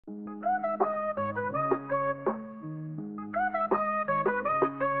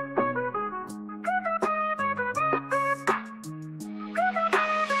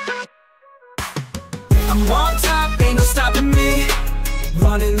I'm on top, ain't no stopping me.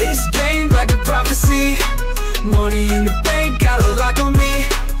 Running this game like a prophecy. Money in the bank, got a lock on me.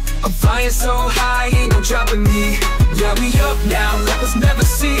 I'm flying so high, ain't no dropping me. Yeah, we up now, levels never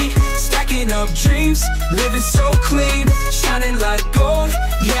seen. Stacking up dreams, living so clean. Shining like gold,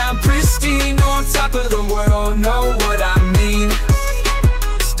 yeah, I'm pristine. On top of the world, know what I mean.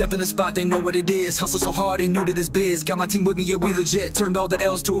 Step in the spot, they know what it is. Hustle so hard, they new to this biz. Got my team with me, yeah, we legit. Turned all the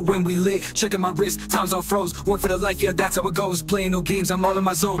L's to a win, we lit. Checking my wrist, time's on froze. Work for the life, yeah, that's how it goes. Playing no games, I'm all in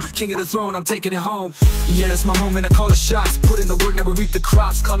my zone. King of the throne, I'm taking it home. Yeah, it's my moment, I call the shots. Put in the work, never reap the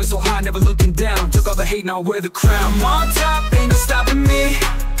crops. Climbing so high, never looking down. Took all the hate, now I wear the crown. I'm on top, ain't no stopping me.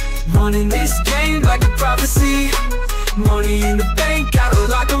 Running this game like a prophecy. Money in the bank, got a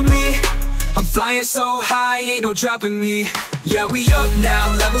lock on me. I'm flying so high, ain't no dropping me. Yeah, we up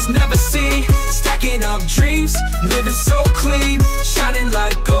now, levels never seen. Stacking up dreams, living so clean. Shining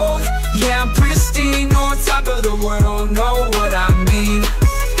like gold, yeah, I'm pristine. On top of the world, know what I mean.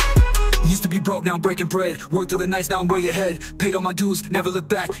 Used to be broke, now I'm breaking bread. Worked through the nights, now I'm way ahead. Paid all my dues, never look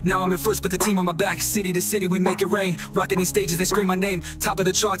back. Now I'm in first, put the team on my back. City to city, we make it rain. Rocking these stages, they scream my name. Top of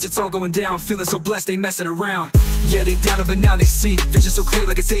the charts, it's all going down. Feeling so blessed, they messing around. Yeah, they doubted, but now they see. Vision so clear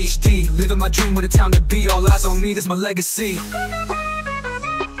like it's HD. Living my dream with a town to be. All eyes on me, that's my legacy.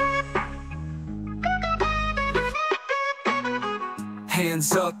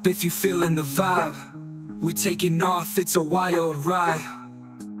 Hands up if you feeling the vibe. We taking off, it's a wild ride.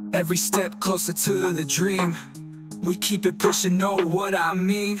 Every step closer to the dream. We keep it pushing, know what I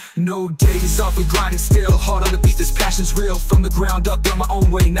mean. No days off, we grinding still. Hard on the beat, this passion's real. From the ground up, built my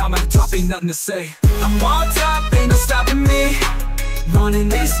own way. Now I'm at the top, ain't nothing to say. I'm on top, ain't no stopping me. Running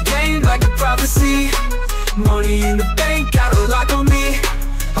this game like a prophecy. Money in the bank, got a lock on me.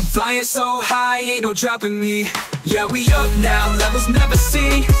 I'm flying so high, ain't no dropping me. Yeah, we up now, levels never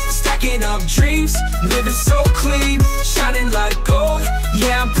seen. Stacking up dreams, living so clean. Shining like gold,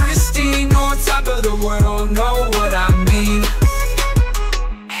 yeah, I'm pristine. On top of the world, know what I mean.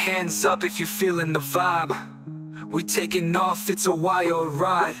 Hands up if you're feeling the vibe. We taking off, it's a wild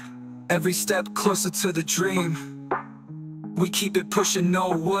ride. Every step closer to the dream. We keep it pushing, know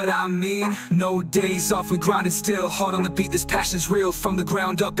what I mean. No days off, we grinding still. Hard on the beat, this passion's real. From the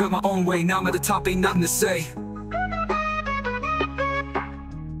ground up, built my own way. Now I'm at the top, ain't nothing to say.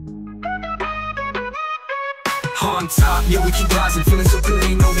 On top, yeah, we keep rising. Feeling so good,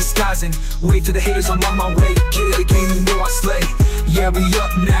 ain't no disguising. Wave to the haters, I'm on my way. Get it again, you know I slay. Yeah, we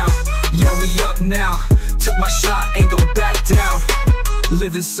up now, yeah, we up now. Took my shot, ain't going back down.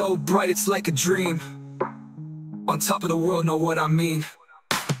 Living so bright, it's like a dream. On top of the world, know what I mean.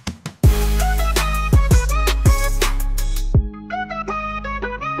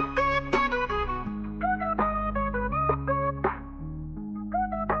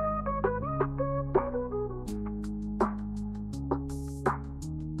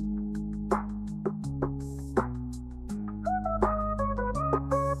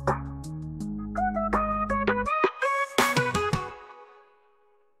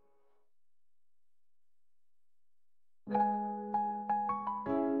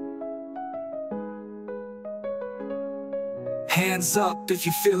 Hands up if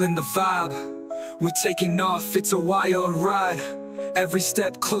you're feeling the vibe. We're taking off, it's a wild ride. Every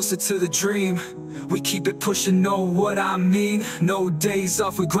step closer to the dream. We keep it pushing, know what I mean. No days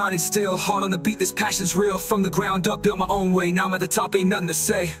off, we're grinding still. Hard on the beat, this passion's real. From the ground up, built my own way. Now I'm at the top, ain't nothing to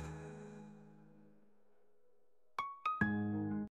say.